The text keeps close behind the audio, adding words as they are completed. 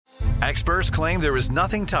Experts claim there is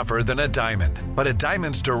nothing tougher than a diamond. But at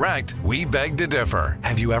Diamonds Direct, we beg to differ.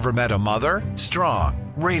 Have you ever met a mother?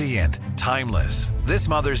 Strong, radiant, timeless. This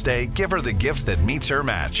Mother's Day, give her the gift that meets her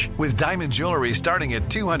match. With diamond jewelry starting at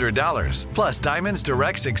 $200. Plus Diamonds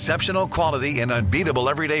Direct's exceptional quality and unbeatable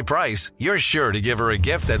everyday price, you're sure to give her a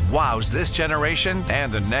gift that wows this generation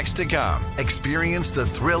and the next to come. Experience the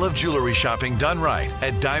thrill of jewelry shopping done right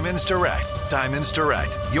at Diamonds Direct. Diamonds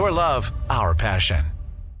Direct. Your love, our passion.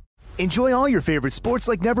 Enjoy all your favorite sports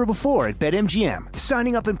like never before at BetMGM.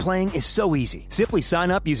 Signing up and playing is so easy. Simply sign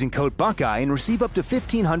up using code Buckeye and receive up to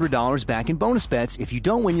 $1,500 back in bonus bets if you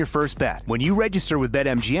don't win your first bet. When you register with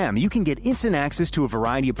BetMGM, you can get instant access to a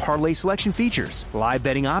variety of parlay selection features, live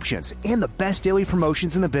betting options, and the best daily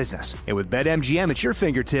promotions in the business. And with BetMGM at your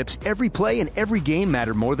fingertips, every play and every game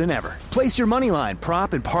matter more than ever. Place your moneyline,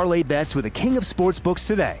 prop, and parlay bets with the king of sportsbooks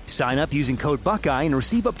today. Sign up using code Buckeye and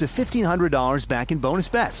receive up to $1,500 back in bonus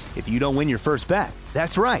bets if you don't win your first bet.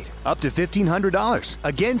 That's right, up to $1,500.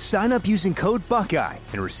 Again, sign up using code Buckeye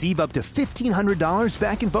and receive up to $1,500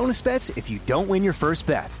 back in bonus bets if you don't win your first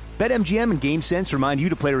bet. BetMGM and GameSense remind you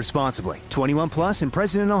to play responsibly. 21 plus and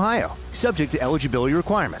present in Ohio. Subject to eligibility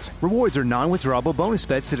requirements. Rewards are non-withdrawable bonus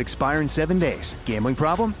bets that expire in 7 days. Gambling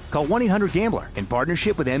problem? Call 1-800-GAMBLER in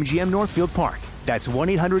partnership with MGM Northfield Park. That's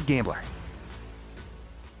 1-800-GAMBLER.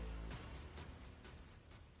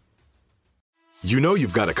 You know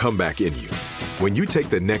you've got a comeback in you. When you take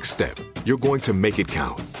the next step, you're going to make it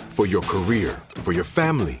count. For your career, for your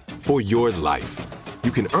family, for your life. You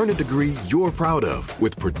can earn a degree you're proud of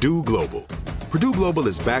with Purdue Global. Purdue Global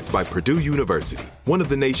is backed by Purdue University, one of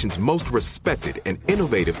the nation's most respected and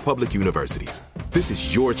innovative public universities. This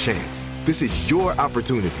is your chance. This is your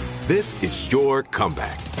opportunity. This is your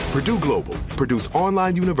comeback. Purdue Global, Purdue's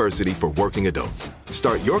online university for working adults.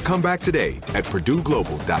 Start your comeback today at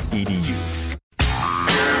purdueglobal.edu.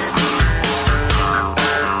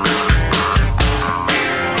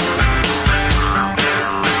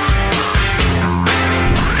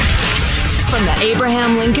 From the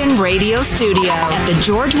Abraham Lincoln Radio Studio at the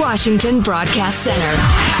George Washington Broadcast Center,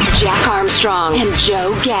 Jack Armstrong and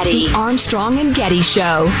Joe Getty. The Armstrong and Getty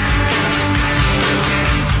Show.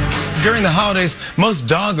 During the holidays, most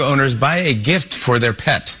dog owners buy a gift for their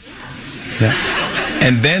pet. Yeah.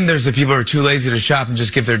 And then there's the people who are too lazy to shop and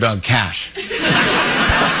just give their dog cash.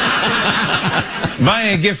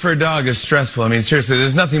 Buying a gift for a dog is stressful. I mean, seriously,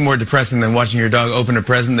 there's nothing more depressing than watching your dog open a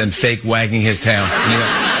present than fake wagging his tail. And you go,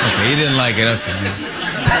 okay, he didn't like it.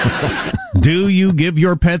 Okay. Do you give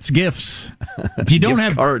your pets gifts? If you don't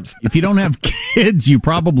have cards. If you don't have kids, you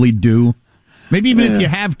probably do. Maybe even if you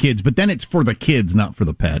have kids, but then it's for the kids, not for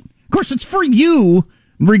the pet. Of course, it's for you,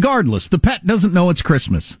 regardless. The pet doesn't know it's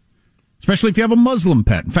Christmas, especially if you have a Muslim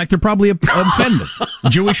pet. In fact, they're probably offended.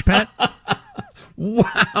 Jewish pet.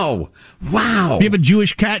 Wow. If you have a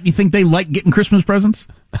Jewish cat, you think they like getting Christmas presents?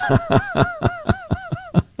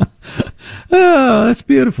 Oh, that's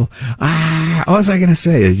beautiful. What was I going to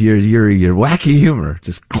say? Is your wacky humor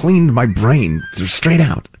just cleaned my brain straight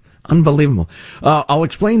out. Unbelievable. I'll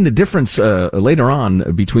explain the difference later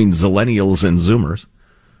on between Zillennials and Zoomers.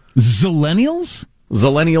 Zillennials?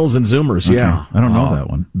 Zillennials and Zoomers, okay. yeah. I don't know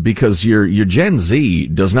that one. Because your Gen Z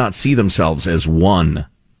does not see themselves as one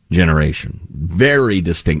generation. Very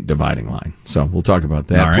distinct dividing line. So we'll talk about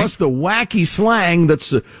that. Right. Plus the wacky slang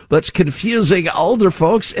that's confusing older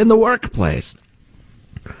folks in the workplace.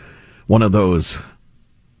 One of those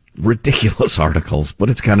ridiculous articles, but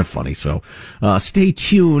it's kind of funny. So stay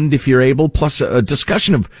tuned if you're able. Plus a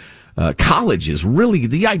discussion of colleges. Really,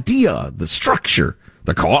 the idea, the structure,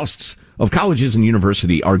 the costs of colleges and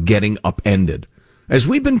university are getting upended, as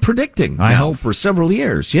we've been predicting now for several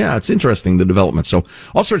years. Yeah, it's interesting, the development. So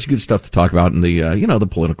all sorts of good stuff to talk about in the, the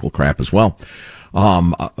political crap as well.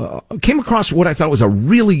 Came across what I thought was a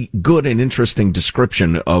really good and interesting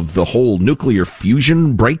description of the whole nuclear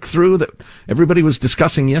fusion breakthrough that everybody was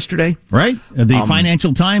discussing yesterday. Right. The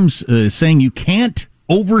Financial Times saying you can't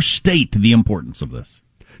overstate the importance of this.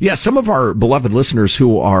 Yeah, some of our beloved listeners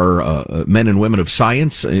who are men and women of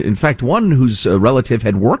science, in fact, one whose relative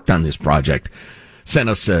had worked on this project, sent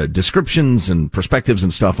us descriptions and perspectives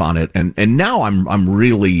and stuff on it, and now I'm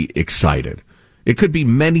really excited. It could be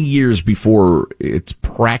many years before it's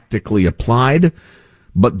practically applied,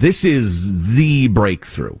 but this is the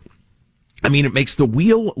breakthrough. I mean, it makes the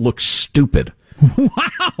wheel look stupid. Wow!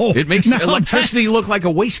 It makes electricity look like a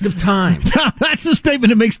waste of time. That's a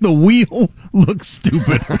statement. It makes the wheel look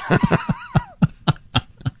stupid.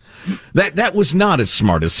 That was not as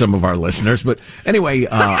smart as some of our listeners, but anyway,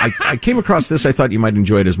 I came across this. I thought you might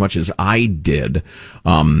enjoy it as much as I did.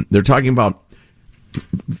 They're talking about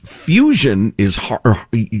Fusion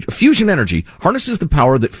energy harnesses the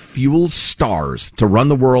power that fuels stars to run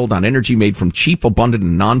the world on energy made from cheap, abundant,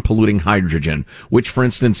 and non-polluting hydrogen, which, for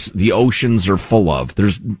instance, the oceans are full of.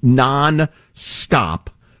 There's non-stop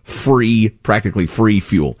practically free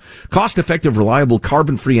fuel. Cost-effective, reliable,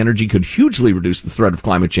 carbon-free energy could hugely reduce the threat of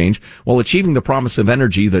climate change while achieving the promise of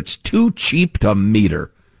energy that's too cheap to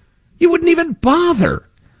meter. You wouldn't even bother.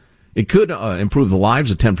 It could improve the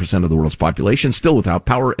lives of 10% of the world's population, still without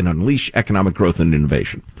power, and unleash economic growth and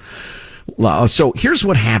innovation. So here's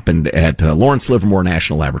what happened at Lawrence Livermore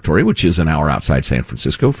National Laboratory, which is an hour outside San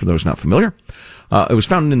Francisco, for those not familiar. It was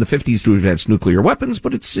founded in the 50s to advance nuclear weapons,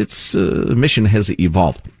 but its mission has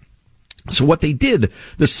evolved. So what they did,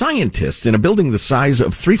 the scientists, in a building the size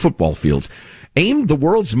of 3 football fields, aimed the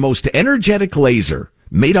world's most energetic laser,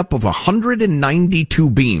 made up of 192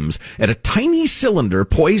 beams, at a tiny cylinder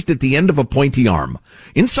poised at the end of a pointy arm.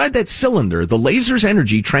 Inside that cylinder, the laser's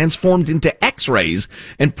energy transformed into X-rays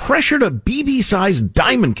and pressured a BB-sized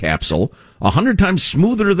diamond capsule 100 times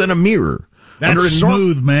smoother than a mirror. That's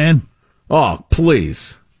smooth, man. Oh,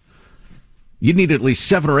 please. You'd need at least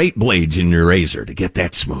 7 or 8 blades in your razor to get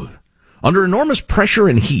that smooth. Under enormous pressure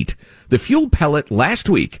and heat, the fuel pellet last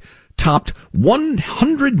week topped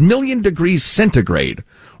 100 million degrees centigrade,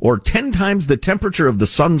 or 10 times the temperature of the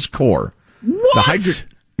sun's core. What?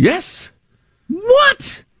 Yes.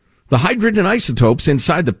 What? The hydrogen isotopes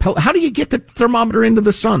inside the pellet. How do you get the thermometer into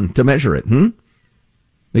the sun to measure it?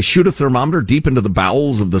 They shoot a thermometer deep into the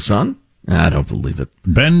bowels of the sun? I don't believe it.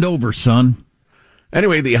 Bend over, son.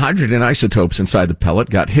 Anyway, the hydrogen isotopes inside the pellet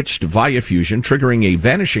got hitched via fusion, triggering a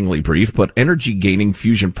vanishingly brief but energy-gaining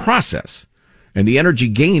fusion process. And the energy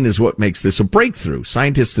gain is what makes this a breakthrough.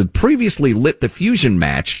 Scientists had previously lit the fusion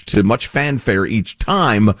match to much fanfare each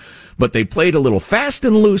time, but they played a little fast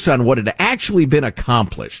and loose on what had actually been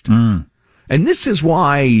accomplished. And this is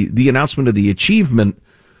why the announcement of the achievement,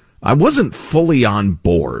 I wasn't fully on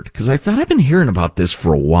board, because I thought I've been hearing about this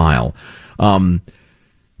for a while.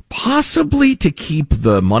 Possibly to keep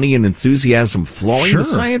the money and enthusiasm flowing, sure. The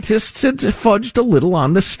scientists had fudged a little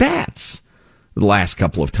on the stats the last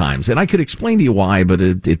couple of times. And I could explain to you why, but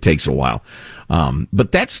it takes a while.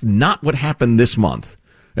 But that's not what happened this month,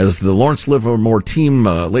 as the Lawrence Livermore team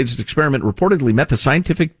latest experiment reportedly met the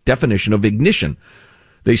scientific definition of ignition.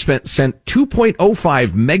 They sent 2.05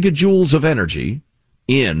 megajoules of energy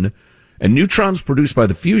in, and neutrons produced by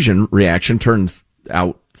the fusion reaction turned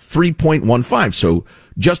out 3.15, so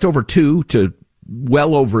just over 2 to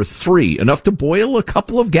well over 3, enough to boil a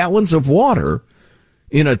couple of gallons of water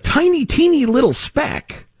in a tiny, teeny little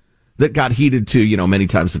speck that got heated to, many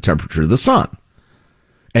times the temperature of the sun.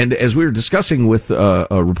 And as we were discussing with a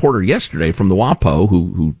reporter yesterday from the WAPO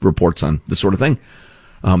who reports on this sort of thing,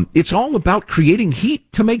 it's all about creating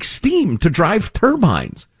heat to make steam to drive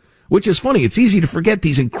turbines. Which is funny. It's easy to forget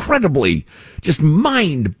these incredibly, just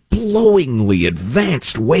mind-blowingly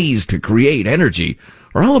advanced ways to create energy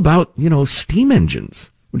are all about, steam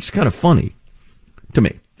engines, which is kind of funny to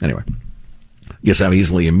me. Anyway, guess I'm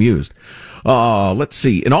easily amused. Let's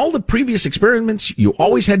see. In all the previous experiments, you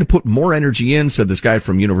always had to put more energy in, said this guy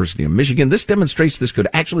from University of Michigan. This demonstrates this could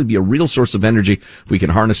actually be a real source of energy if we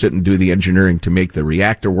can harness it and do the engineering to make the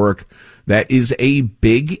reactor work. That is a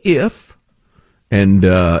big if. And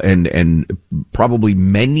probably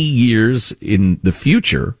many years in the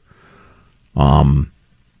future.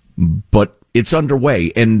 But it's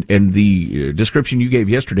underway. And the description you gave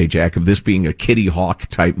yesterday, Jack, of this being a Kitty Hawk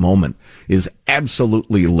type moment is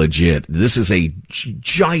absolutely legit. This is a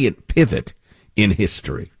giant pivot in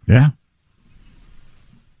history. Yeah.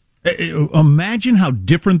 Imagine how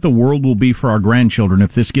different the world will be for our grandchildren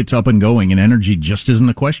if this gets up and going and energy just isn't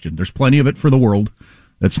a question. There's plenty of it for the world.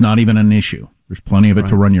 That's not even an issue. There's plenty of it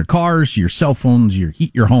to run your cars, your cell phones,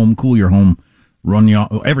 heat your home, cool your home, run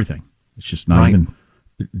everything. It's just not even...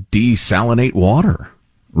 Desalinate water.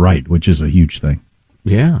 Right, which is a huge thing.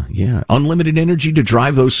 Yeah. Unlimited energy to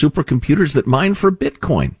drive those supercomputers that mine for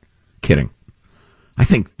Bitcoin. Kidding. I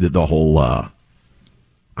think that the whole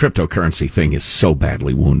cryptocurrency thing is so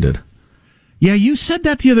badly wounded. Yeah, you said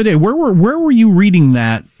that the other day. Where were you reading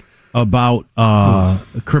that about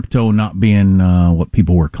crypto not being what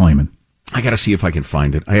people were claiming? I got to see if I can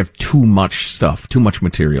find it. I have too much stuff, too much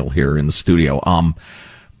material here in the studio.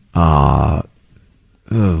 Let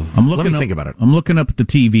me think about it. I'm looking up at the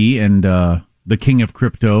TV, and the king of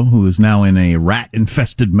crypto, who is now in a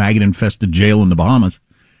rat-infested, maggot-infested jail in the Bahamas.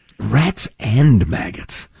 Rats and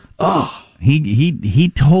maggots. Oh, he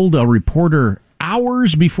told a reporter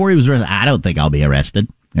hours before he was arrested, "I don't think I'll be arrested,"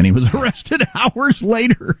 and he was arrested hours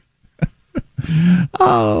later.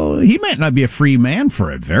 Oh, he might not be a free man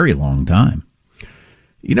for a very long time.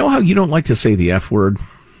 You know how you don't like to say the F word?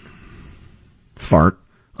 Fart.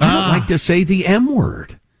 I don't like to say the M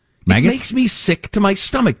word. Maggots? It makes me sick to my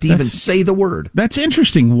stomach to even say the word. That's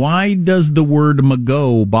interesting. Why does the word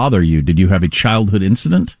mago bother you? Did you have a childhood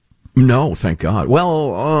incident? No, thank God.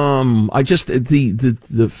 Well, I just,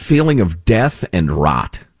 the feeling of death and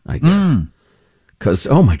rot, I guess. Because,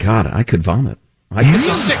 oh my God, I could vomit. This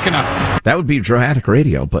is sick enough. That would be dramatic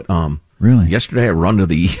radio, but, really? Yesterday I run to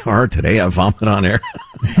the ER. Today I vomit on air.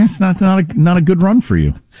 That's not a good run for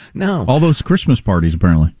you. No. All those Christmas parties,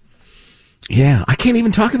 apparently. Yeah, I can't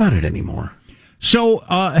even talk about it anymore. So,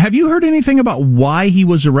 have you heard anything about why he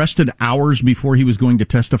was arrested hours before he was going to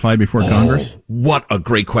testify before Congress? What a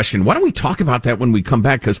great question. Why don't we talk about that when we come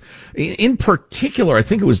back? Because in particular, I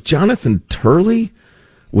think it was Jonathan Turley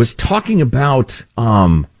was talking about,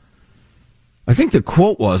 I think the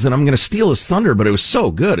quote was, and I'm going to steal his thunder, but it was so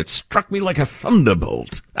good. It struck me like a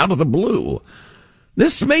thunderbolt out of the blue.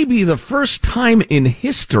 This may be the first time in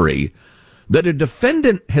history that a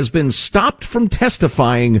defendant has been stopped from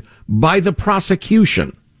testifying by the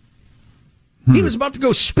prosecution. He was about to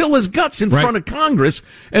go spill his guts in front of Congress,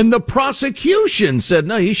 and the prosecution said,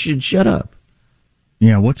 no, you should shut up.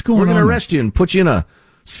 Yeah, what's going on? We're going to arrest you and put you in a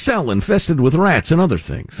cell infested with rats and other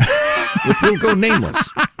things, which will go nameless.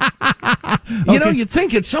 You know, you'd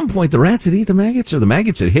think at some point the rats would eat the maggots, or the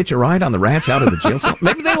maggots would hitch a ride on the rats out of the jail cell.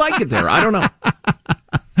 Maybe they like it there. I don't know.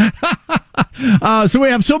 So we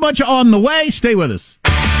have so much on the way. Stay with us.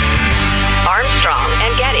 Armstrong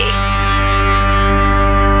and Getty.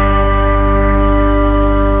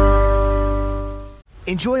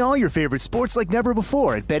 Enjoy all your favorite sports like never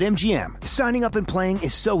before at BetMGM. Signing up and playing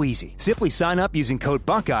is so easy. Simply sign up using code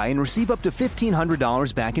Buckeye and receive up to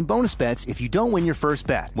 $1,500 back in bonus bets if you don't win your first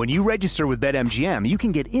bet. When you register with BetMGM, you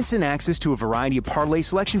can get instant access to a variety of parlay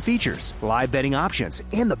selection features, live betting options,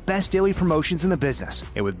 and the best daily promotions in the business.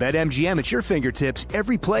 And with BetMGM at your fingertips,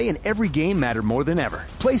 every play and every game matter more than ever.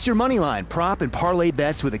 Place your moneyline, prop, and parlay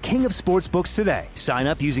bets with the king of sportsbooks today. Sign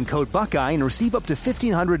up using code Buckeye and receive up to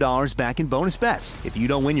 $1,500 back in bonus bets if you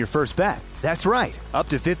don't win your first bet. That's right, up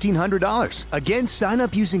to $1,500. Again, sign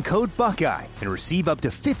up using code Buckeye and receive up to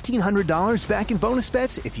 $1,500 back in bonus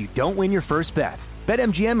bets if you don't win your first bet.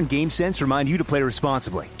 BetMGM and GameSense remind you to play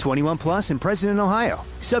responsibly. 21 plus and present in Ohio.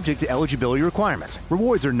 Subject to eligibility requirements.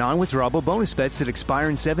 Rewards are non-withdrawable bonus bets that expire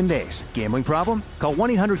in 7 days. Gambling problem? Call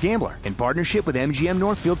 1-800-GAMBLER in partnership with MGM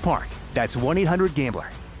Northfield Park. That's 1-800-GAMBLER.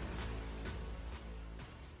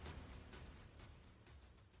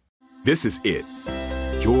 This is it.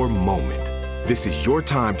 Your moment. This is your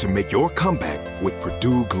time to make your comeback with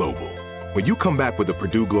Purdue Global. When you come back with a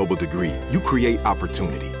Purdue Global degree, you create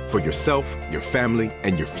opportunity for yourself, your family,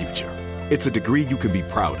 and your future. It's a degree you can be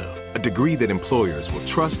proud of, a degree that employers will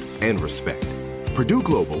trust and respect. Purdue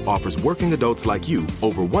Global offers working adults like you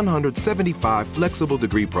over 175 flexible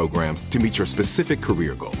degree programs to meet your specific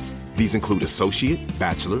career goals. These include associate,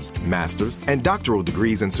 bachelor's, master's, and doctoral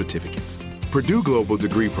degrees and certificates. Purdue Global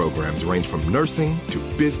degree programs range from nursing to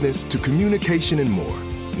business to communication and more.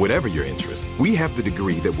 Whatever your interest, we have the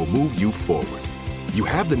degree that will move you forward. You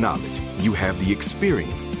have the knowledge, you have the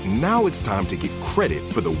experience. Now it's time to get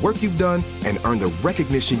credit for the work you've done and earn the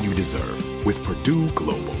recognition you deserve with Purdue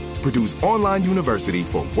Global, Purdue's online university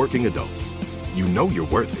for working adults. You know you're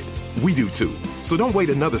worth it. We do too. So don't wait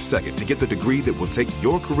another second to get the degree that will take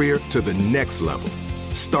your career to the next level.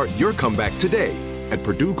 Start your comeback today at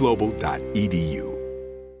purdueglobal.edu.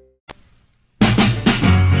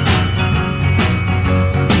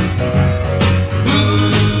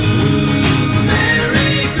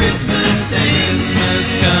 Merry Christmas,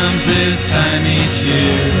 Christmas comes this time each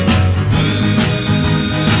year.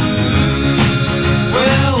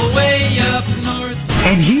 Well, way up north.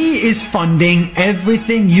 And he is funding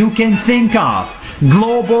everything you can think of.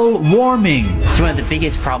 Global warming. It's one of the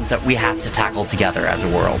biggest problems that we have to tackle together as a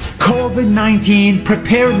world. COVID-19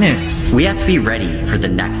 preparedness. We have to be ready for the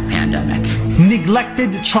next pandemic.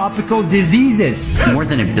 Neglected tropical diseases. More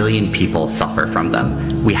than 1 billion people suffer from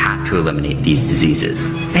them. We have to eliminate these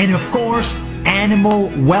diseases. And of course, animal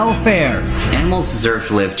welfare. Animals deserve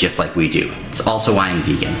to live just like we do. It's also why I'm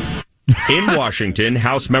vegan. In Washington,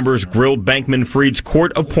 House members grilled Bankman-Fried's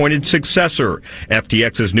court-appointed successor,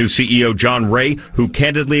 FTX's new CEO John Ray, who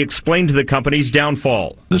candidly explained the company's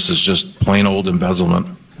downfall. This is just plain old embezzlement.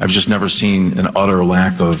 I've just never seen an utter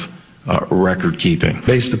lack of record keeping.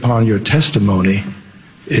 Based upon your testimony,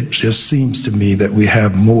 it just seems to me that we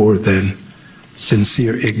have more than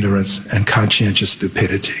sincere ignorance and conscientious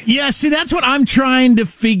stupidity. Yeah, see, that's what I'm trying to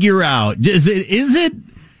figure out. Is it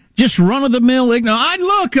just run-of-the-mill ignorant.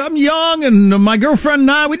 Look, I'm young, and my girlfriend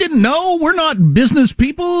and I, we didn't know. We're not business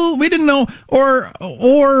people. We didn't know. Or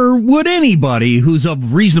would anybody who's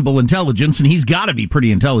of reasonable intelligence, and he's got to be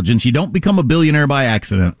pretty intelligent. You don't become a billionaire by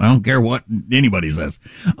accident. I don't care what anybody says.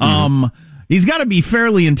 He's got to be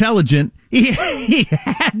fairly intelligent. He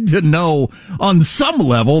had to know on some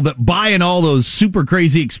level that buying all those super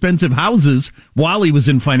crazy expensive houses while he was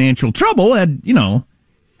in financial trouble had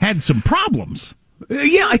some problems.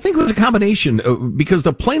 Yeah, I think it was a combination because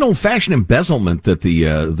the plain old fashioned embezzlement that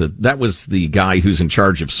that was the guy who's in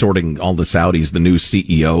charge of sorting all this out. He's the new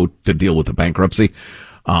CEO to deal with the bankruptcy,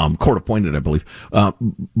 court appointed, I believe.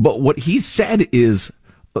 But what he said is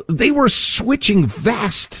they were switching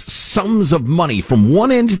vast sums of money from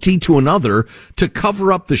one entity to another to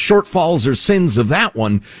cover up the shortfalls or sins of that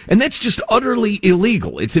one, and that's just utterly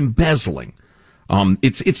illegal. It's embezzling.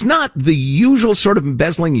 It's not the usual sort of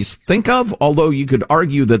embezzling you think of, although you could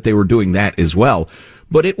argue that they were doing that as well.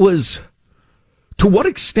 But it was, to what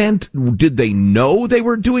extent did they know they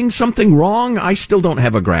were doing something wrong? I still don't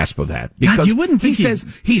have a grasp of that. Because God, you wouldn't think he says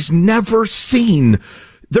he's never seen,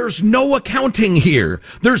 there's no accounting here.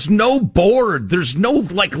 There's no board. There's no,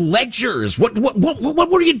 ledgers. What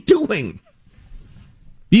were you doing?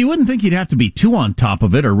 You wouldn't think he'd have to be too on top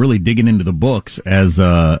of it or really digging into the books as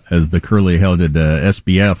the curly-headed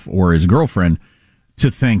SBF or his girlfriend to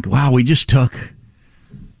think, wow, we just took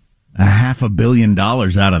 $500 million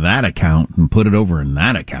out of that account and put it over in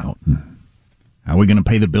that account. How are we going to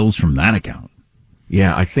pay the bills from that account?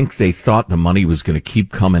 Yeah, I think they thought the money was going to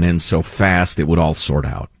keep coming in so fast it would all sort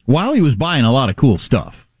out. While he was buying a lot of cool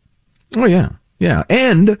stuff. Oh, yeah. Yeah.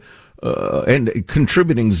 And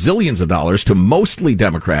contributing zillions of dollars to mostly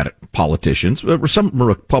Democratic politicians. There were some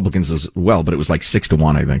Republicans as well, but it was like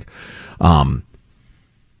 6-1, I think.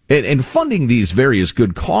 And funding these various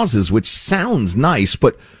good causes, which sounds nice,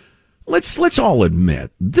 but let's all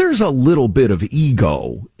admit there's a little bit of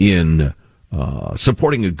ego in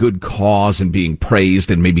supporting a good cause and being praised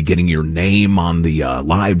and maybe getting your name on the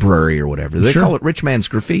library or whatever. They call it rich man's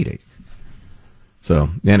graffiti. So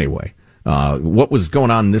anyway. What was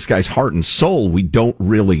going on in this guy's heart and soul, we don't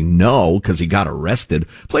really know because he got arrested.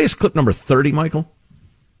 Play us clip number 30, Michael.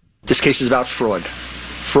 This case is about fraud.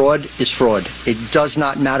 Fraud is fraud. It does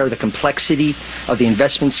not matter the complexity of the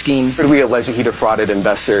investment scheme. We allege he defrauded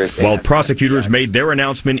investors. While prosecutors made their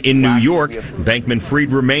announcement in New York,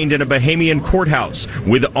 Bankman-Fried remained in a Bahamian courthouse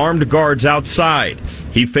with armed guards outside.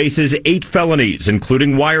 He faces 8 felonies,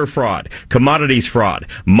 including wire fraud, commodities fraud,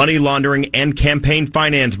 money laundering, and campaign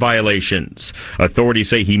finance violations. Authorities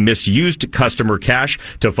say he misused customer cash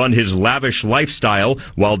to fund his lavish lifestyle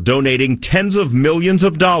while donating tens of millions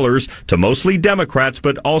of dollars to mostly Democrats,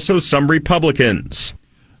 but also some Republicans.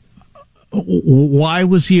 Why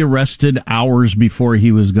was he arrested hours before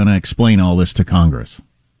he was going to explain all this to Congress?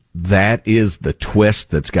 That is the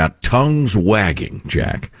twist that's got tongues wagging,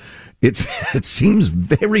 Jack. It seems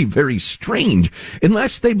very, very strange,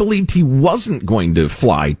 unless they believed he wasn't going to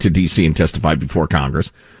fly to D.C. and testify before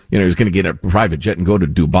Congress. He was going to get a private jet and go to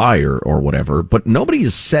Dubai or whatever. But nobody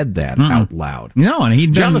has said that out loud. No, and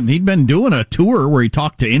he'd been doing a tour where he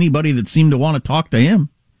talked to anybody that seemed to want to talk to him.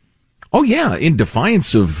 Oh, yeah, in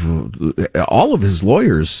defiance of all of his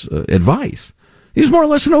lawyers' advice. He's more or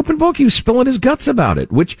less an open book. He was spilling his guts about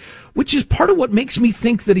it, which is part of what makes me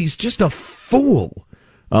think that he's just a fool.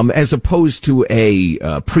 As opposed to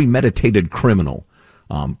a premeditated criminal.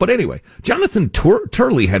 But anyway, Jonathan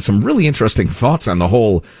Turley had some really interesting thoughts on the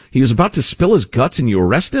whole. He was about to spill his guts and you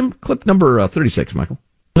arrest him. Clip number 36, Michael.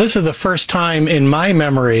 This is the first time in my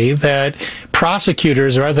memory that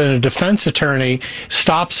prosecutors, rather than a defense attorney,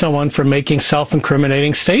 stop someone from making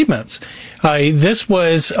self-incriminating statements. This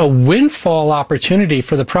was a windfall opportunity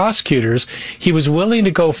for the prosecutors. He was willing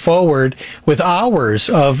to go forward with hours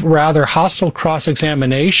of rather hostile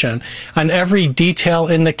cross-examination on every detail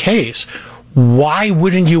in the case. Why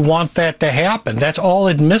wouldn't you want that to happen? That's all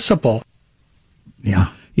admissible.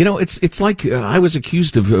 Yeah. It's like I was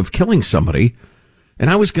accused of killing somebody. And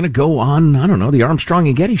I was going to go on, I don't know, the Armstrong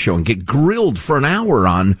and Getty show and get grilled for an hour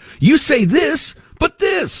on, you say this, but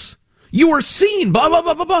this. You were seen, blah, blah,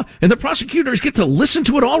 blah, blah, blah. And the prosecutors get to listen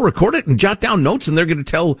to it all, record it, and jot down notes, and they're going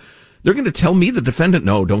to tell me, the defendant,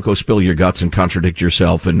 no, don't go spill your guts and contradict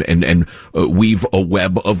yourself and weave a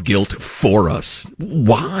web of guilt for us.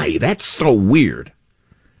 Why? That's so weird.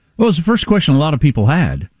 Well, it's the first question a lot of people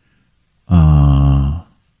had.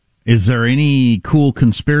 Is there any cool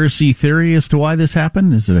conspiracy theory as to why this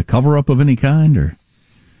happened? Is it a cover-up of any kind, or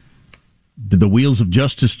did the wheels of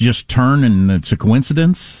justice just turn and it's a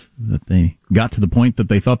coincidence that they got to the point that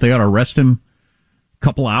they thought they ought to arrest him a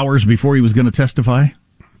couple hours before he was going to testify?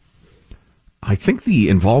 I think the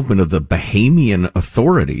involvement of the Bahamian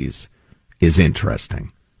authorities is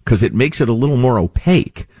interesting because it makes it a little more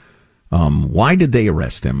opaque. Why did they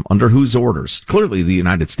arrest him? Under whose orders? Clearly the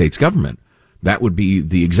United States government. That would be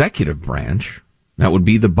the executive branch. That would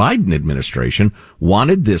be the Biden administration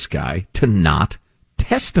wanted this guy to not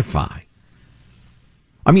testify.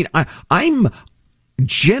 I mean, I'm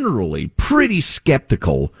generally pretty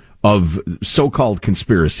skeptical of so-called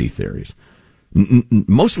conspiracy theories,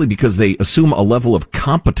 mostly because they assume a level of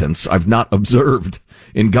competence I've not observed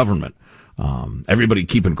in government. Everybody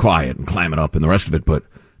keeping quiet and clamming up and the rest of it, but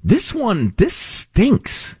this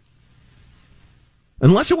stinks.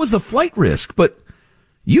 Unless it was the flight risk, but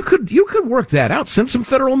you could work that out. Send some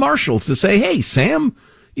federal marshals to say, hey, Sam,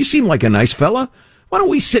 you seem like a nice fella. Why don't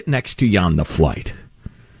we sit next to you on the flight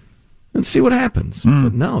and see what happens?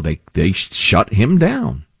 But no, they shut him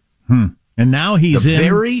down. And now he's the in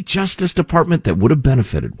very Justice Department that would have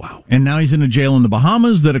benefited. Wow. And now he's in a jail in the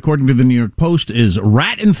Bahamas that, according to the New York Post, is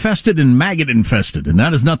rat-infested and maggot-infested. And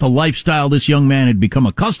that is not the lifestyle this young man had become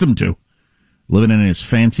accustomed to, living in his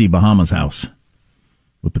fancy Bahamas house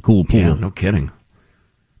with the cool pool. Yeah, no kidding.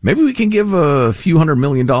 Maybe we can give a few $100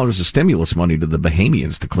 million of stimulus money to the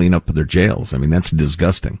Bahamians to clean up their jails. I mean, that's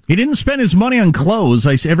disgusting. He didn't spend his money on clothes.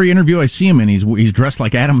 Every interview I see him in, he's dressed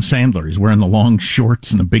like Adam Sandler. He's wearing the long shorts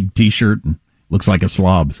and a big T-shirt and looks like a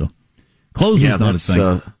slob. So clothes is not a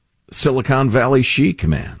thing. Silicon Valley chic,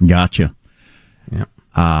 man. Gotcha. Yeah.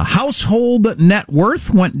 Household net worth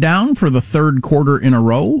went down for the third quarter in a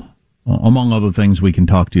row, among other things we can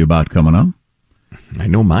talk to you about coming up. I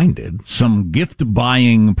know mine did. Some gift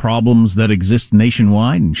buying problems that exist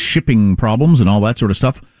nationwide and shipping problems and all that sort of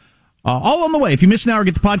stuff. All on the way. If you missed an hour,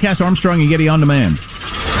 get the podcast Armstrong and Getty on demand.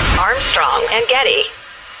 Armstrong and Getty.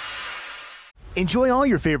 Enjoy all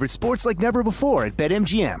your favorite sports like never before at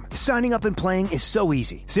BetMGM. Signing up and playing is so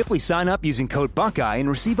easy. Simply sign up using code Buckeye and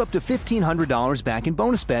receive up to $1,500 back in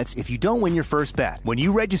bonus bets if you don't win your first bet. When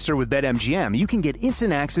you register with BetMGM, you can get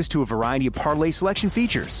instant access to a variety of parlay selection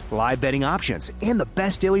features, live betting options, and the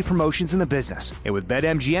best daily promotions in the business. And with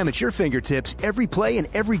BetMGM at your fingertips, every play and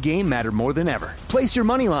every game matter more than ever. Place your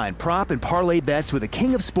moneyline, prop, and parlay bets with the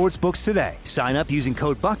king of sportsbooks today. Sign up using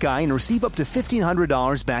code Buckeye and receive up to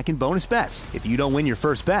 $1,500 back in bonus bets if you don't win your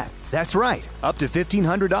first bet. That's right, up to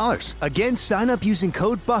 $1,500. Again, sign up using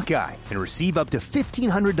code Buckeye and receive up to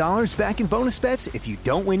 $1,500 back in bonus bets if you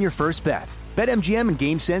don't win your first bet. BetMGM and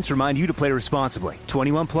GameSense remind you to play responsibly.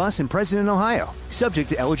 21 plus and present in Ohio. Subject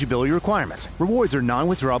to eligibility requirements. Rewards are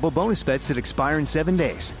non-withdrawable bonus bets that expire in 7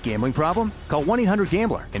 days. Gambling problem? Call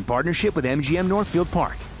 1-800-GAMBLER in partnership with MGM Northfield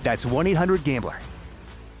Park. That's 1-800-GAMBLER.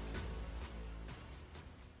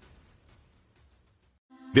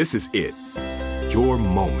 This is it. Your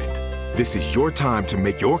moment. This is your time to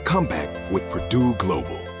make your comeback with Purdue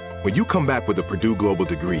Global. When you come back with a Purdue Global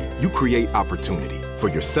degree, you create opportunity for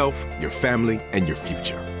yourself, your family, and your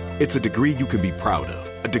future. It's a degree you can be proud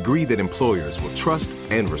of, a degree that employers will trust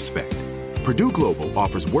and respect. Purdue Global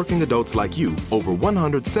offers working adults like you over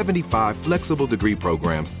 175 flexible degree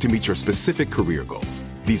programs to meet your specific career goals.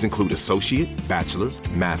 These include associate, bachelor's,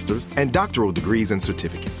 master's, and doctoral degrees and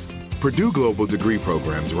certificates. Purdue Global degree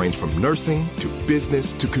programs range from nursing to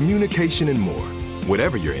business to communication and more.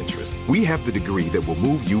 Whatever your interest, we have the degree that will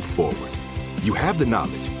move you forward. You have the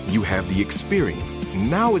knowledge, you have the experience.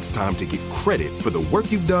 Now it's time to get credit for the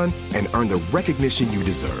work you've done and earn the recognition you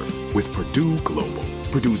deserve with Purdue Global,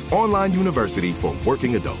 Purdue's online university for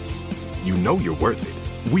working adults. You know you're worth it.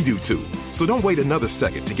 We do too. So don't wait another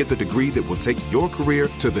second to get the degree that will take your career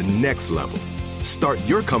to the next level. Start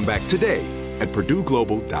your comeback today at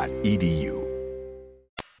purdueglobal.edu.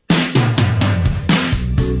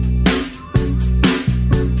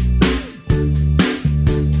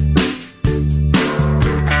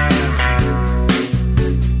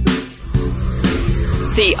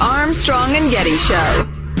 The Armstrong and Getty Show.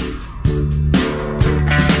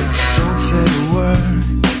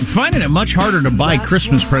 I'm finding it much harder to buy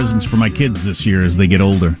Christmas presents for my kids this year as they get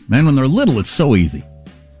older. Man, when they're little, it's so easy.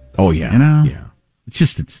 Oh, yeah. You know? Yeah.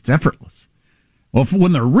 It's effortless. Well,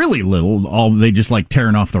 when they're really little, they just like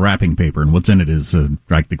tearing off the wrapping paper, and what's in it is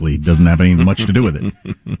practically doesn't have anything much to do with it.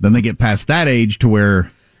 Then they get past that age to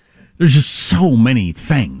where there's just so many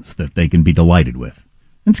things that they can be delighted with.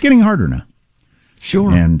 And it's getting harder now.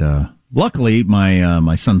 Sure. And luckily,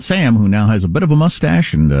 my son Sam, who now has a bit of a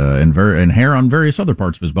mustache and hair on various other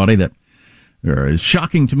parts of his body that is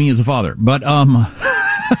shocking to me as a father, but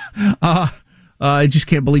I just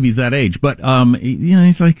can't believe he's that age. But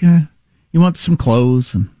he's like. He wants some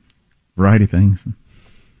clothes and variety of things.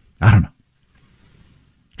 I don't know.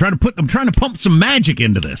 I'm trying to pump some magic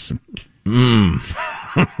into this.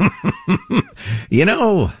 You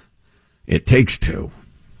know, it takes two.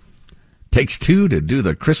 Takes two to do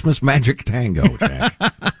the Christmas magic tango, Jack.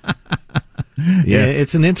 Yeah,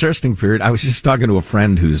 it's an interesting period. I was just talking to a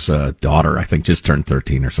friend whose daughter, I think, just turned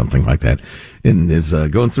 13 or something like that, and is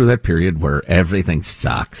going through that period where everything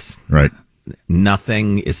sucks. Right.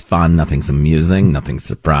 Nothing is fun. Nothing's amusing. Nothing's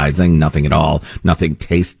surprising. Nothing at all. Nothing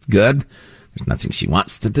tastes good. There's nothing she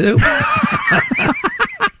wants to do.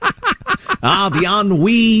 The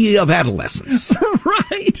ennui of adolescence.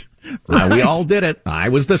 Right. We all did it. I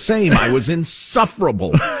was the same. I was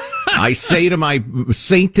insufferable. I say to my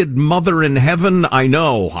sainted mother in heaven, I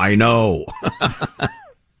know.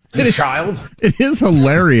 It is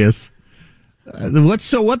hilarious.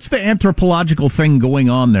 What's the anthropological thing going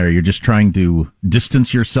on there? You're just trying to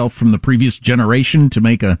distance yourself from the previous generation to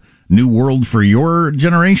make a new world for your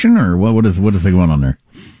generation, or what is going on there?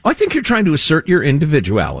 I think you're trying to assert your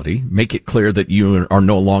individuality, make it clear that you are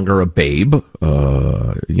no longer a babe,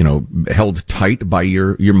 held tight by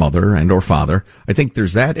your mother and or father. I think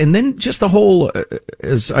there's that. And then just the whole,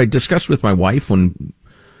 as I discussed with my wife when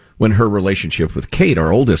her relationship with Kate,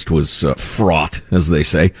 our oldest, was fraught, as they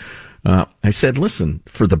say, I said, listen,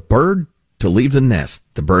 for the bird to leave the nest,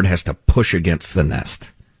 the bird has to push against the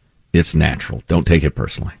nest. It's natural. Don't take it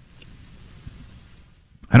personally.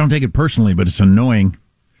 I don't take it personally, but it's annoying.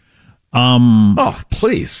 Oh,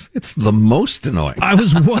 please. It's the most annoying. I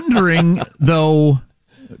was wondering, though,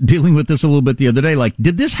 dealing with this a little bit the other day, like,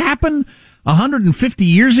 did this happen 150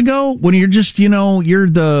 years ago when you're just, you're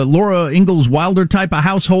the Laura Ingalls Wilder type of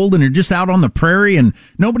household and you're just out on the prairie and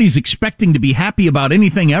nobody's expecting to be happy about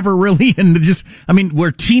anything ever, really? And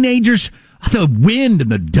we're teenagers. The wind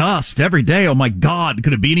and the dust every day. Oh my God,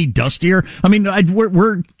 could it be any dustier? I mean,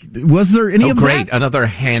 was there any of that? Oh, great, another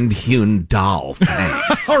hand-hewn doll.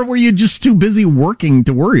 Thanks. Or were you just too busy working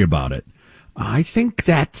to worry about it? I think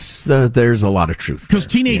that's there's a lot of truth. Because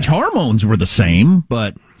teenage hormones were the same,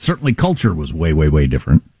 but certainly culture was way, way, way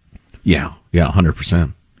different. Yeah,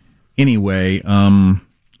 100%. Anyway,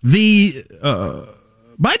 the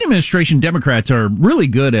Biden administration Democrats are really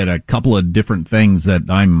good at a couple of different things that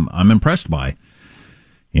I'm impressed by.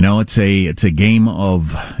 It's a game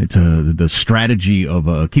of the strategy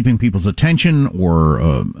of keeping people's attention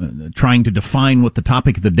or trying to define what the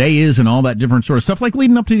topic of the day is and all that different sort of stuff. Like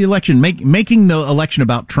leading up to the election, making the election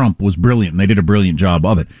about Trump was brilliant, and they did a brilliant job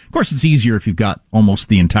of it. Of course, it's easier if you've got almost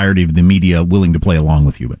the entirety of the media willing to play along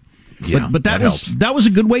with you. But that was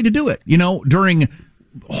a good way to do it. During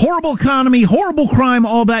horrible economy, horrible crime,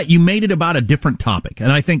 all that, you made it about a different topic.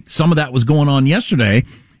 And I think some of that was going on yesterday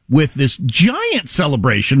with this giant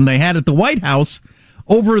celebration they had at the White House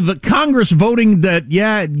over the Congress voting that,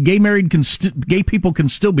 gay people can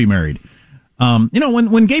still be married.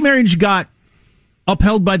 When gay marriage got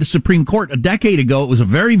upheld by the Supreme Court a decade ago, it was a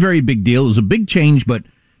very, very big deal. It was a big change, but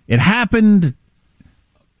it happened.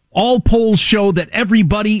 All polls show that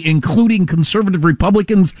everybody, including conservative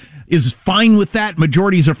Republicans, is fine with that.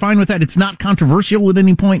 Majorities are fine with that. It's not controversial at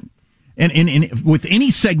any point. And with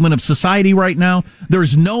any segment of society right now,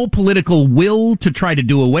 there's no political will to try to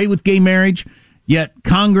do away with gay marriage. Yet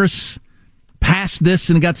Congress passed this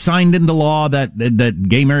and got signed into law that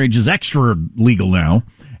gay marriage is extra legal now.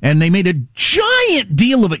 And they made a giant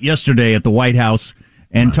deal of it yesterday at the White House.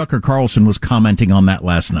 And Tucker Carlson was commenting on that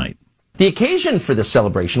last night. The occasion for this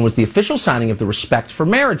celebration was the official signing of the Respect for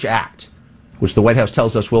Marriage Act, which the White House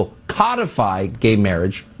tells us will codify gay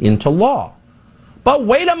marriage into law. But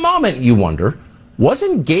wait a moment, you wonder.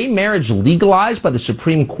 Wasn't gay marriage legalized by the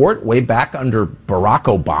Supreme Court way back under Barack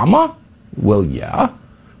Obama? Well, yeah.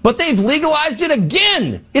 But they've legalized it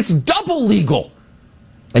again. It's double legal.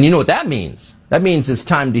 And you know what that means? That means it's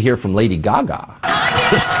time to hear from Lady Gaga.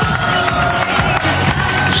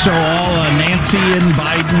 So all Nancy and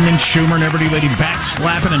Biden and Schumer and everybody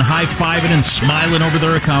backslapping and high-fiving and smiling over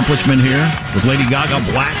their accomplishment here with Lady Gaga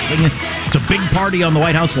blasting it. It's a big party on the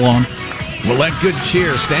White House lawn. Well, that good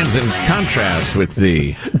cheer stands in contrast with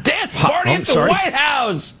the dance party at the White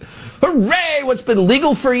House. Hooray! What's been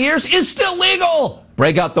legal for years is still legal.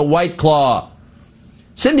 Break out the White Claw.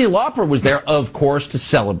 Cyndi Lauper was there, of course, to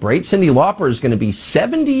celebrate. Cyndi Lauper is going to be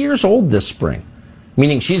 70 years old this spring,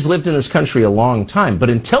 meaning she's lived in this country a long time. But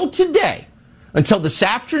until today, until this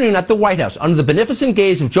afternoon at the White House, under the beneficent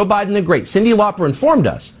gaze of Joe Biden the Great, Cyndi Lauper informed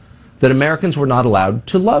us that Americans were not allowed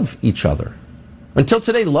to love each other. Until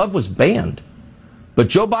today, love was banned. But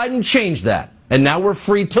Joe Biden changed that, and now we're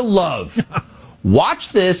free to love. Watch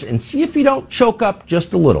this and see if you don't choke up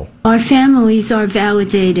just a little. Our families are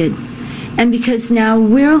validated, and because now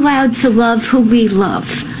we're allowed to love who we love,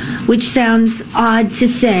 which sounds odd to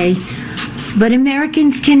say, but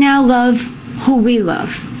Americans can now love who we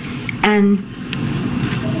love. And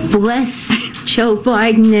bless Joe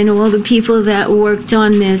Biden and all the people that worked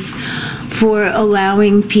on this for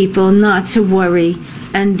allowing people not to worry,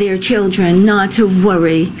 and their children not to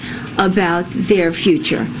worry about their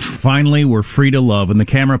future. Finally, we're free to love. And the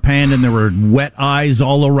camera panned, and there were wet eyes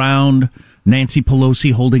all around. Nancy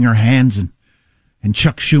Pelosi holding her hands, and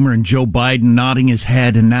Chuck Schumer and Joe Biden nodding his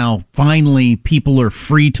head. And now, finally, people are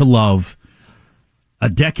free to love. A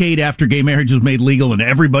decade after gay marriage was made legal, and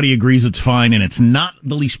everybody agrees it's fine, and it's not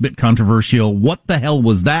the least bit controversial. What the hell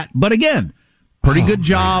was that? But again, pretty good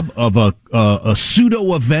job of a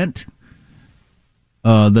pseudo event.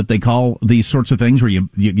 That they call these sorts of things, where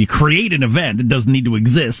you create an event, it doesn't need to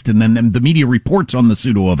exist, and then the media reports on the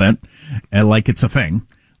pseudo event like it's a thing,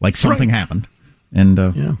 like something happened, and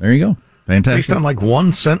there you go, fantastic. Based on like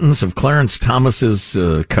one sentence of Clarence Thomas's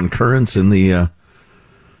concurrence in the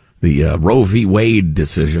Roe v. Wade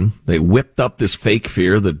decision, they whipped up this fake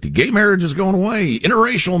fear that gay marriage is going away,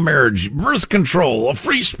 interracial marriage, birth control,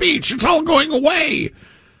 free speech, it's all going away.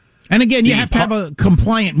 And again, you have to have a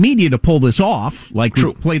compliant media to pull this off. Like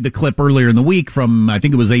we played the clip earlier in the week from, I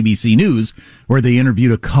think it was ABC News, where they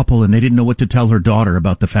interviewed a couple and they didn't know what to tell her daughter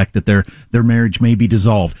about the fact that their marriage may be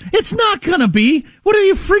dissolved. It's not going to be. What are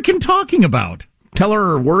you freaking talking about? Tell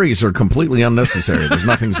her worries are completely unnecessary. There's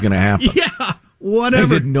nothing's going to happen. Yeah, whatever.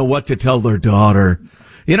 They didn't know what to tell their daughter.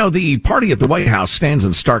 You know, the party at the White House stands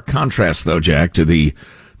in stark contrast, though, Jack, to the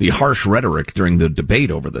harsh rhetoric during the debate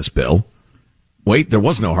over this bill. Wait, there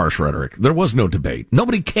was no harsh rhetoric. There was no debate.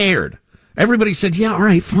 Nobody cared. Everybody said, yeah, all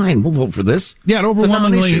right, fine, we'll vote for this. Yeah, it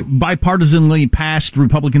overwhelmingly, bipartisanly passed,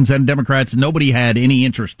 Republicans and Democrats. Nobody had any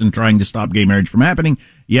interest in trying to stop gay marriage from happening.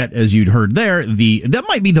 Yet, as you'd heard there, that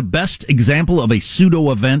might be the best example of a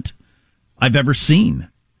pseudo-event I've ever seen.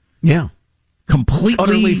 Yeah. Completely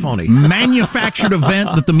utterly phony. Manufactured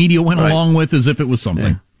event that the media went along with as if it was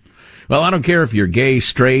something. Yeah. Well, I don't care if you're gay,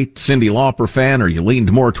 straight, Cyndi Lauper fan, or you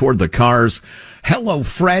leaned more toward the cars.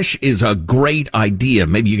 HelloFresh is a great idea.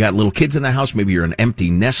 Maybe you got little kids in the house. Maybe you're an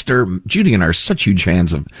empty nester. Judy and I are such huge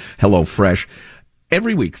fans of HelloFresh.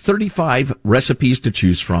 Every week, 35 recipes to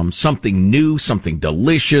choose from. Something new, something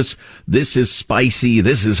delicious. This is spicy.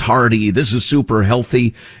 This is hearty. This is super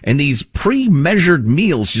healthy. And these pre-measured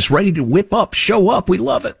meals just ready to whip up, show up. We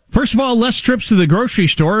love it. First of all, less trips to the grocery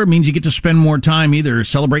store. It means you get to spend more time either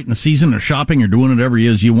celebrating the season or shopping or doing whatever it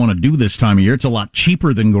is you want to do this time of year. It's a lot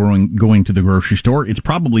cheaper than going to the grocery store. It's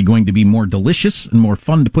probably going to be more delicious and more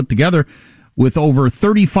fun to put together. With over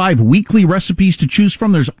 35 weekly recipes to choose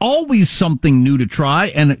from, there's always something new to try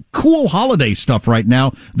and cool holiday stuff right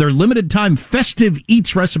now. They're limited time festive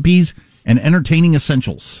eats recipes and entertaining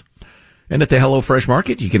essentials. And at the HelloFresh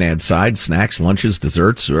Market, you can add sides, snacks, lunches,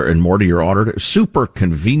 desserts, and more to your order. Super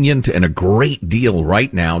convenient and a great deal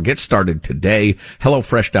right now. Get started today.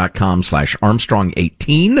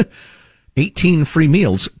 HelloFresh.com/Armstrong18. 18 free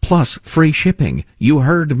meals plus free shipping. You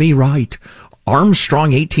heard me right.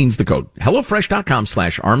 Armstrong18 is the code.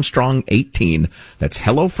 HelloFresh.com/Armstrong18. That's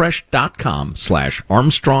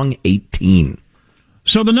HelloFresh.com/Armstrong18.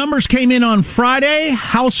 So the numbers came in on Friday.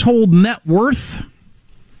 Household net worth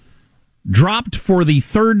dropped for the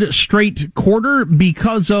third straight quarter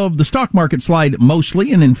because of the stock market slide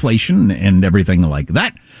mostly, and inflation and everything like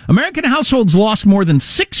that. American households lost more than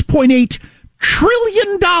 $6.8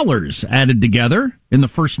 trillion added together in the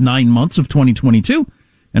first 9 months of 2022.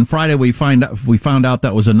 And Friday we found out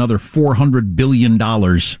that was another $400 billion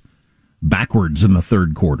backwards in the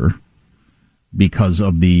third quarter because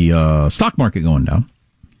of the stock market going down.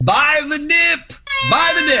 Buy the dip!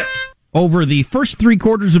 Buy the dip! Over the first 3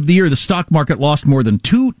 quarters of the year, the stock market lost more than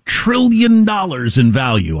 $2 trillion in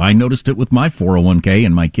value. I noticed it with my 401k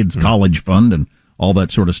and my kids' college fund and all that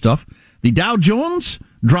sort of stuff. The Dow Jones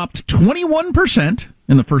dropped 21%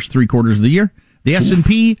 in the first 3 quarters of the year. The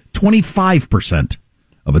S&P, 25%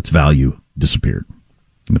 of its value disappeared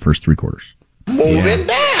in the first 3 quarters. Moving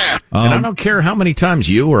down. And I don't care how many times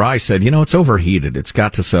you or I said, it's overheated. It's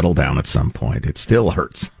got to settle down at some point. It still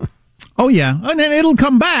hurts. Oh, yeah. And it'll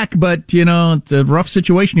come back, but, it's a rough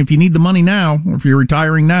situation if you need the money now, or if you're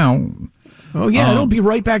retiring now. Oh, yeah, it'll be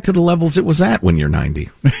right back to the levels it was at when you're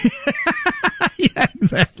 90. Yeah,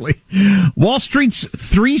 exactly. Wall Street's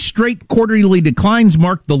 3 straight quarterly declines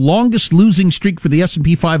marked the longest losing streak for the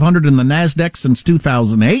S&P 500 and the NASDAQ since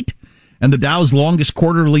 2008, and the Dow's longest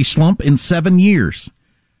quarterly slump in 7 years.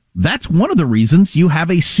 That's one of the reasons you have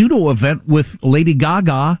a pseudo-event with Lady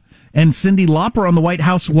Gaga and Cyndi Lauper on the White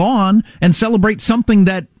House lawn and celebrate something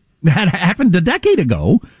that had happened a decade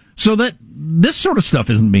ago, so that this sort of stuff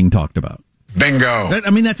isn't being talked about. Bingo.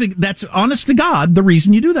 That's honest to God the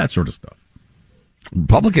reason you do that sort of stuff.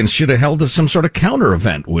 Republicans should have held some sort of counter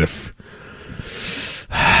event with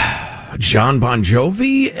John Bon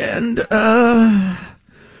Jovi and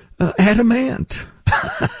Adam Ant.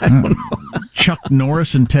 I don't know. Chuck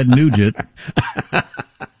Norris and Ted Nugent.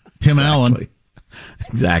 Tim Allen.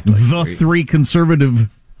 Exactly. The three conservative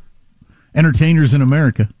entertainers in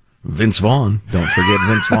America. Vince Vaughn. Don't forget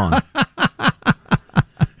Vince Vaughn.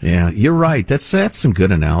 Yeah, you're right. That's some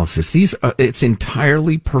good analysis. It's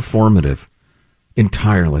entirely performative.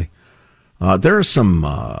 Entirely. There are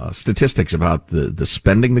some statistics about the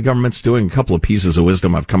spending the government's doing. A couple of pieces of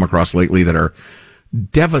wisdom I've come across lately that are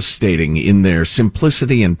devastating in their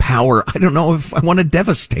simplicity and power. I don't know if I want to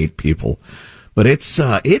devastate people, but it's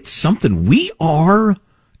something. We are,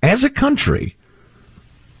 as a country,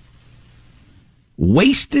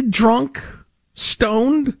 wasted, drunk,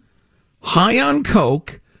 stoned, high on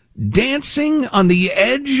coke, dancing on the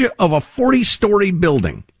edge of a 40-story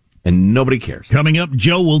building, and nobody cares. Coming up,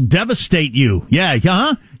 Joe will devastate you. Yeah,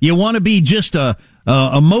 huh? You want to be just a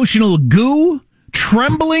emotional goo,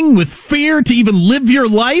 trembling with fear to even live your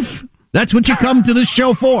life? That's what you come to this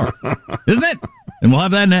show for, isn't it? And we'll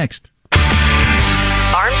have that next.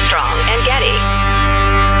 Armstrong and Getty.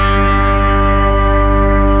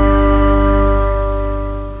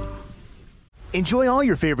 Enjoy all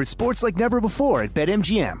your favorite sports like never before at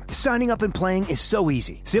BetMGM. Signing up and playing is so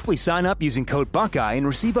easy. Simply sign up using code Buckeye and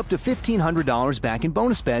receive up to $1,500 back in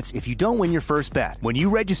bonus bets if you don't win your first bet. When you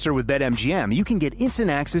register with BetMGM, you can get instant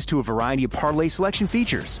access to a variety of parlay selection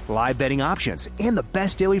features, live betting options, and the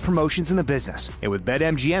best daily promotions in the business. And with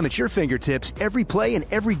BetMGM at your fingertips, every play and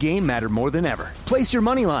every game matter more than ever. Place your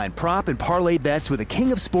moneyline, prop, and parlay bets with the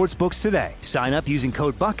king of sportsbooks today. Sign up using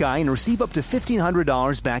code Buckeye and receive up to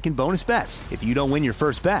 $1,500 back in bonus bets if you don't win your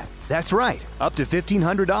first bet. That's right, up to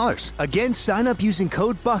 $1,500. Again, sign up using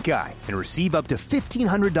code Buckeye and receive up to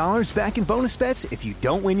 $1,500 back in bonus bets if you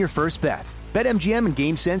don't win your first bet. BetMGM and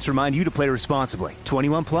GameSense remind you to play responsibly.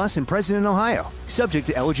 21 plus and present in Ohio. Subject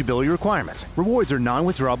to eligibility requirements. Rewards are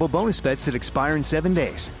non-withdrawable bonus bets that expire in 7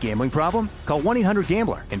 days. Gambling problem? Call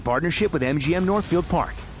 1-800-GAMBLER in partnership with MGM Northfield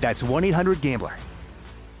Park. That's 1-800-GAMBLER.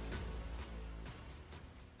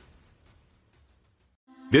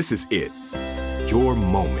 This is it. Your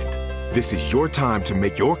moment. This is your time to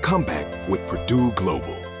make your comeback with Purdue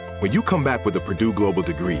Global. When you come back with a Purdue Global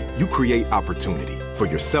degree, you create opportunity for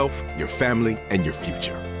yourself, your family, and your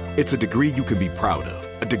future. It's a degree you can be proud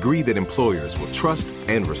of, a degree that employers will trust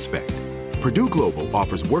and respect. Purdue Global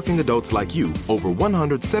offers working adults like you over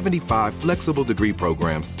 175 flexible degree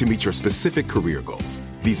programs to meet your specific career goals.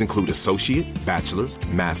 These include associate, bachelor's,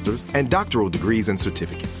 master's, and doctoral degrees and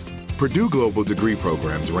certificates. Purdue Global degree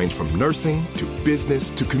programs range from nursing to business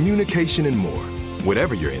to communication and more.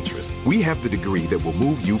 Whatever your interest, we have the degree that will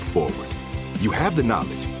move you forward. You have the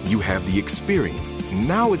knowledge, you have the experience.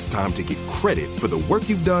 Now it's time to get credit for the work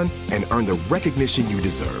you've done and earn the recognition you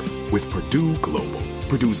deserve with Purdue Global,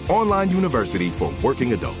 Purdue's online university for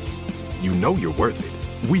working adults. You know you're worth it.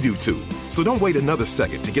 We do too. So don't wait another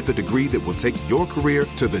second to get the degree that will take your career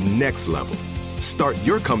to the next level. Start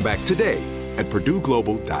your comeback today at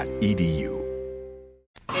purdueglobal.edu.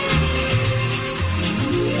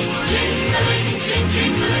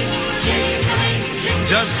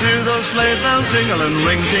 Just hear those sleigh bells jingling,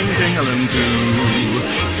 ring, ting, tingling too.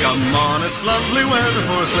 Come on, it's lovely weather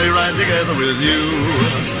for a sleigh ride together with you.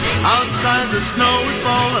 Outside the snow is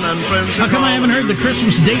falling and friends are How come I haven't heard the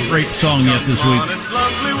Christmas date rape song yet this week?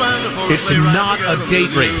 It's not a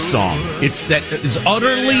date rape song. That is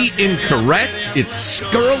utterly incorrect. It's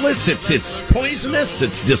scurrilous. It's poisonous.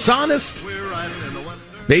 It's dishonest.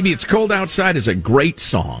 Maybe It's Cold Outside is a great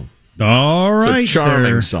song. All right, it's a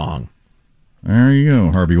charming song. There you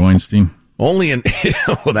go, Harvey Weinstein. Only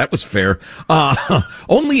that was fair.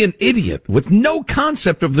 Only an idiot with no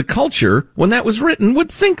concept of the culture when that was written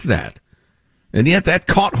would think that. And yet that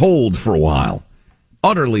caught hold for a while.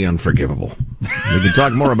 Utterly unforgivable. We can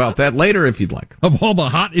talk more about that later if you'd like. Of all the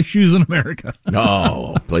hot issues in America.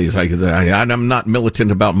 No, please. I'm not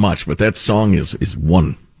militant about much, but that song is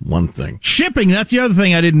one thing. Shipping, that's the other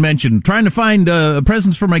thing I didn't mention. Trying to find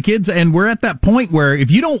presents for my kids, and we're at that point where if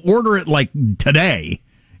you don't order it like today,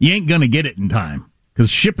 you ain't going to get it in time. Because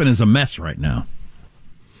shipping is a mess right now.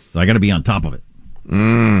 So I got to be on top of it.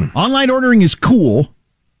 Online ordering is cool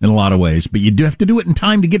in a lot of ways, but you do have to do it in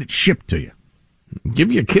time to get it shipped to you.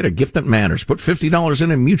 Give your kid a gift that matters. Put $50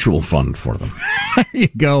 in a mutual fund for them. There you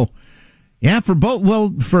go. Yeah, for both.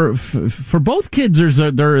 Well, for both kids,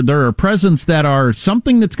 there are presents that are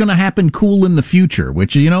something that's going to happen cool in the future,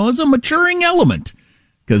 which is a maturing element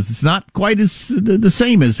because it's not quite as the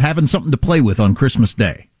same as having something to play with on Christmas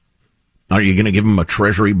Day. Are you going to give them a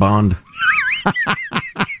treasury bond?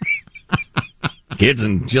 Kids,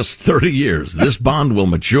 in just 30 years, this bond will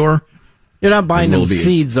mature. You're not buying them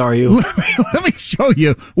seeds, are you? Let me show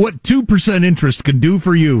you what 2% interest can do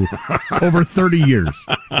for you over 30 years.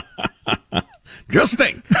 Just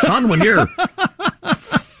think, son, when you're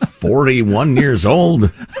 41 years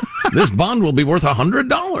old, this bond will be worth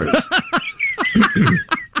 $100.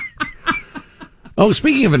 Oh,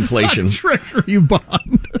 speaking of inflation. Treasury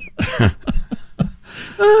bond.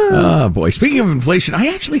 Oh, boy. Speaking of inflation, I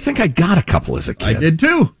actually think I got a couple as a kid. I did,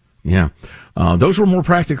 too. Yeah. Those were more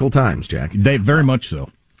practical times, Jack. They very much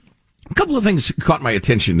so. A couple of things caught my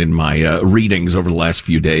attention in my readings over the last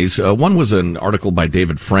few days. One was an article by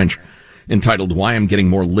David French entitled Why I'm Getting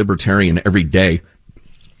More Libertarian Every Day.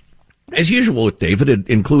 As usual with David, it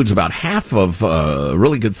includes about half of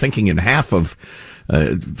really good thinking and half of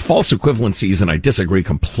false equivalencies, and I disagree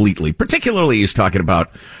completely. Particularly, he's talking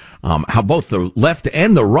about how both the left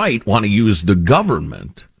and the right want to use the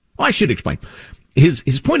government. Well, I should explain.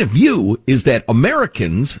 His point of view is that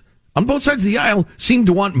Americans on both sides of the aisle seem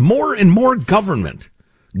to want more and more government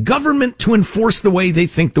to enforce the way they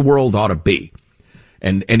think the world ought to be.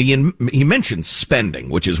 And he mentions spending,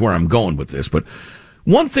 which is where I'm going with this. But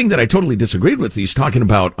one thing that I totally disagreed with, he's talking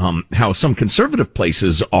about how some conservative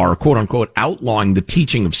places are, quote unquote, outlawing the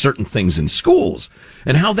teaching of certain things in schools,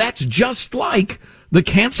 and how that's just like the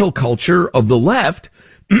cancel culture of the left.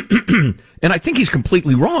 And I think he's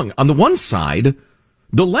completely wrong. On the one side,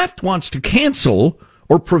 the left wants to cancel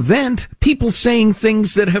or prevent people saying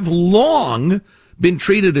things that have long been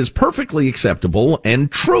treated as perfectly acceptable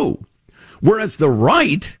and true. Whereas the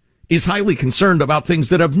right is highly concerned about things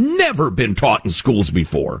that have never been taught in schools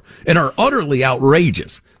before and are utterly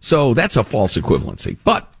outrageous. So that's a false equivalency.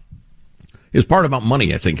 But his part about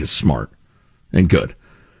money, I think, is smart and good.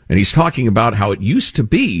 And he's talking about how it used to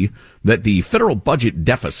be that the federal budget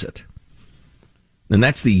deficit, and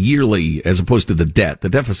that's the yearly as opposed to the debt. The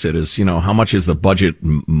deficit is, how much is the budget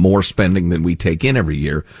more spending than we take in every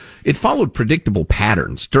year? It followed predictable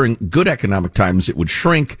patterns. During good economic times, it would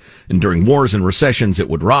shrink, and during wars and recessions, it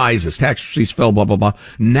would rise as tax receipts fell, blah, blah, blah.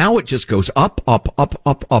 Now it just goes up, up, up,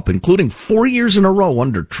 up, up, including 4 years in a row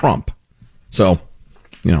under Trump. So,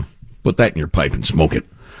 put that in your pipe and smoke it.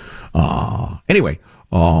 Anyway,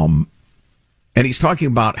 and he's talking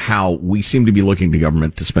about how we seem to be looking to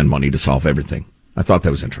government to spend money to solve everything. I thought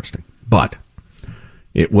that was interesting. But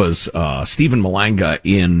it was Stephen Malanga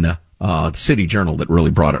in the City Journal that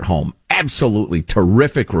really brought it home. Absolutely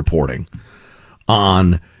terrific reporting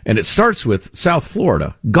on, and it starts with South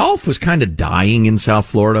Florida. Golf was kind of dying in South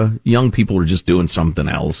Florida. Young people were just doing something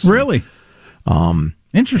else. Really?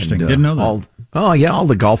 Interesting. Didn't know that. All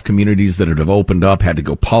the golf communities that have opened up had to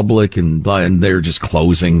go public, and they're just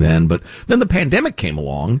closing then. But then the pandemic came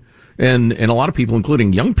along, and a lot of people,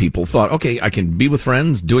 including young people, thought, okay, I can be with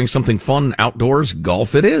friends, doing something fun outdoors.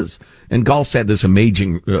 Golf it is. And golf's had this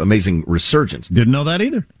amazing resurgence. Didn't know that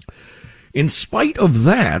either. In spite of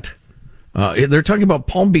that, they're talking about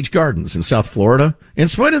Palm Beach Gardens in South Florida. In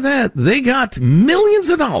spite of that, they got millions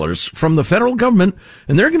of dollars from the federal government,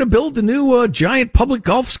 and they're going to build a new giant public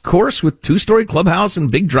golf course with 2-story clubhouse and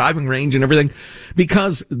big driving range and everything,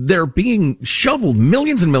 because they're being shoveled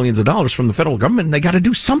millions and millions of dollars from the federal government, and they got to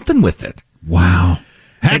do something with it. Wow.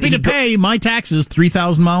 Happy to pay my taxes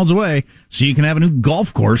 3,000 miles away so you can have a new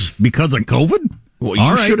golf course because of COVID? Well,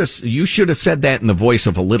 you should have said that in the voice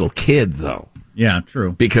of a little kid, though. Yeah,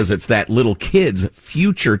 true. Because it's that little kid's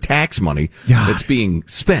future tax money that's being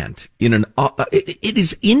spent in an. It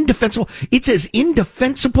is indefensible. It's as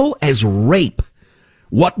indefensible as rape.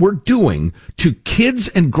 What we're doing to kids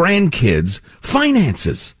and grandkids'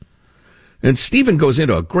 finances. And Stephen goes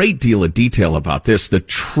into a great deal of detail about this. The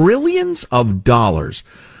trillions of dollars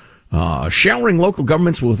showering local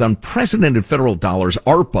governments with unprecedented federal dollars.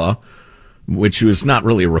 ARPA, which was not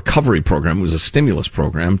really a recovery program, it was a stimulus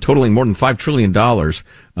program, totaling more than $5 trillion. We're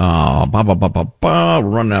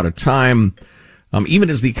running out of time. Even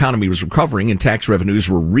as the economy was recovering and tax revenues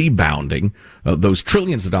were rebounding, those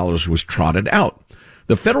trillions of dollars was trotted out.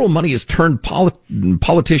 The federal money has turned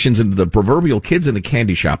politicians into the proverbial kids in the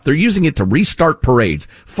candy shop. They're using it to restart parades,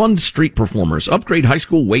 fund street performers, upgrade high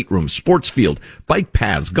school weight rooms, sports field, bike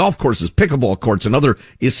paths, golf courses, pickleball courts, and other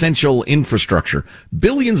essential infrastructure.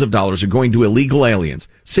 Billions of dollars are going to illegal aliens.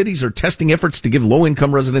 Cities are testing efforts to give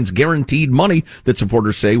low-income residents guaranteed money that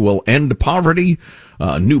supporters say will end poverty.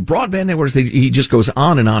 New broadband networks. He just goes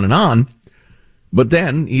on and on and on. But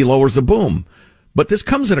then he lowers the boom. But this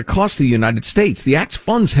comes at a cost to the United States. The Act's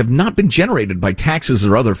funds have not been generated by taxes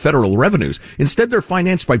or other federal revenues. Instead, they're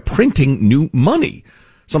financed by printing new money.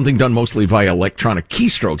 something done mostly via electronic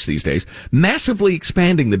keystrokes these days, massively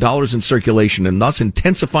expanding the dollars in circulation and thus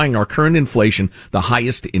intensifying our current inflation, the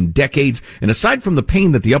highest in decades. And aside from the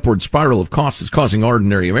pain that the upward spiral of costs is causing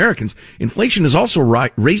ordinary Americans, inflation is also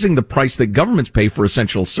raising the price that governments pay for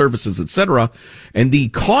essential services, etc. And the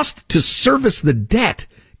cost to service the debt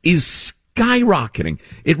is skyrocketing.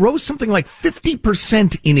 It rose something like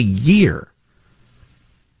 50% in a year.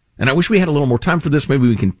 And I wish we had a little more time for this. Maybe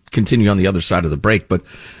we can continue on the other side of the break, but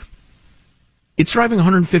it's driving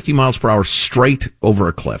 150 miles per hour straight over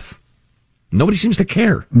a cliff. Nobody seems to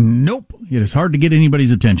care. Nope. It is hard to get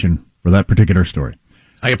anybody's attention for that particular story.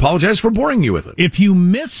 I apologize for boring you with it. If you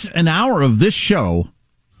miss an hour of this show,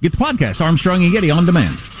 get the podcast, Armstrong and Getty, on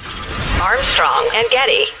demand. Armstrong and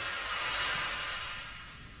Getty.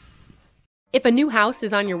 If a new house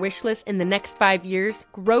is on your wish list in the next 5 years,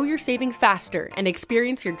 grow your savings faster and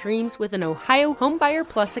experience your dreams with an Ohio Homebuyer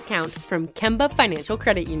Plus account from Kemba Financial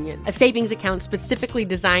Credit Union. A savings account specifically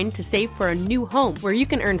designed to save for a new home, where you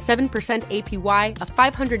can earn 7% APY,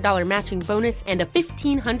 a $500 matching bonus, and a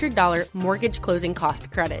 $1,500 mortgage closing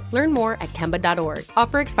cost credit. Learn more at Kemba.org.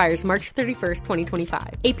 Offer expires March 31st, 2025.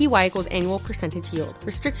 APY equals annual percentage yield.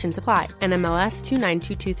 Restrictions apply. NMLS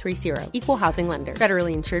 292230. Equal housing lender.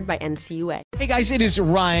 Federally insured by NCUA. Hey guys, it is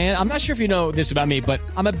Ryan. I'm not sure if you know this about me, but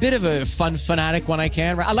I'm a bit of a fun fanatic when I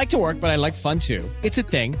can. I like to work, but I like fun too. It's a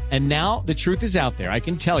thing. And now the truth is out there. I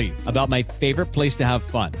can tell you about my favorite place to have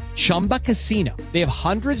fun. Chumba Casino. They have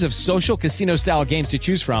hundreds of social casino style games to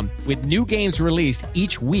choose from, with new games released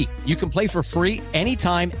each week. You can play for free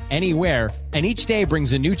anytime, anywhere. And each day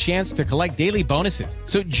brings a new chance to collect daily bonuses.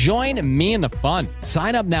 So join me in the fun.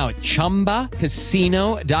 Sign up now at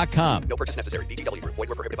ChumbaCasino.com. No purchase necessary. VGW Group. Void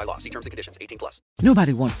where prohibited by law. See terms and conditions. 18+.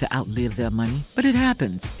 Nobody wants to outlive their money, but it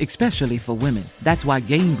happens, especially for women. That's why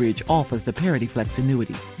Gainbridge offers the Parity Flex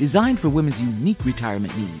annuity, designed for women's unique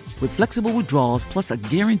retirement needs, with flexible withdrawals plus a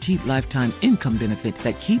guaranteed lifetime income benefit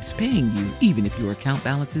that keeps paying you even if your account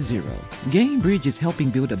balance is zero. Gainbridge is helping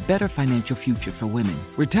build a better financial future for women.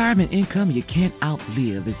 Retirement income you can't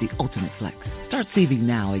outlive is the ultimate flex. Start saving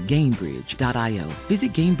now at Gainbridge.io.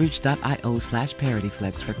 Visit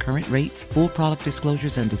Gainbridge.io/ParityFlex for current rates, full product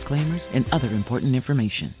disclosures and disclaimers, and other important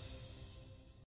information.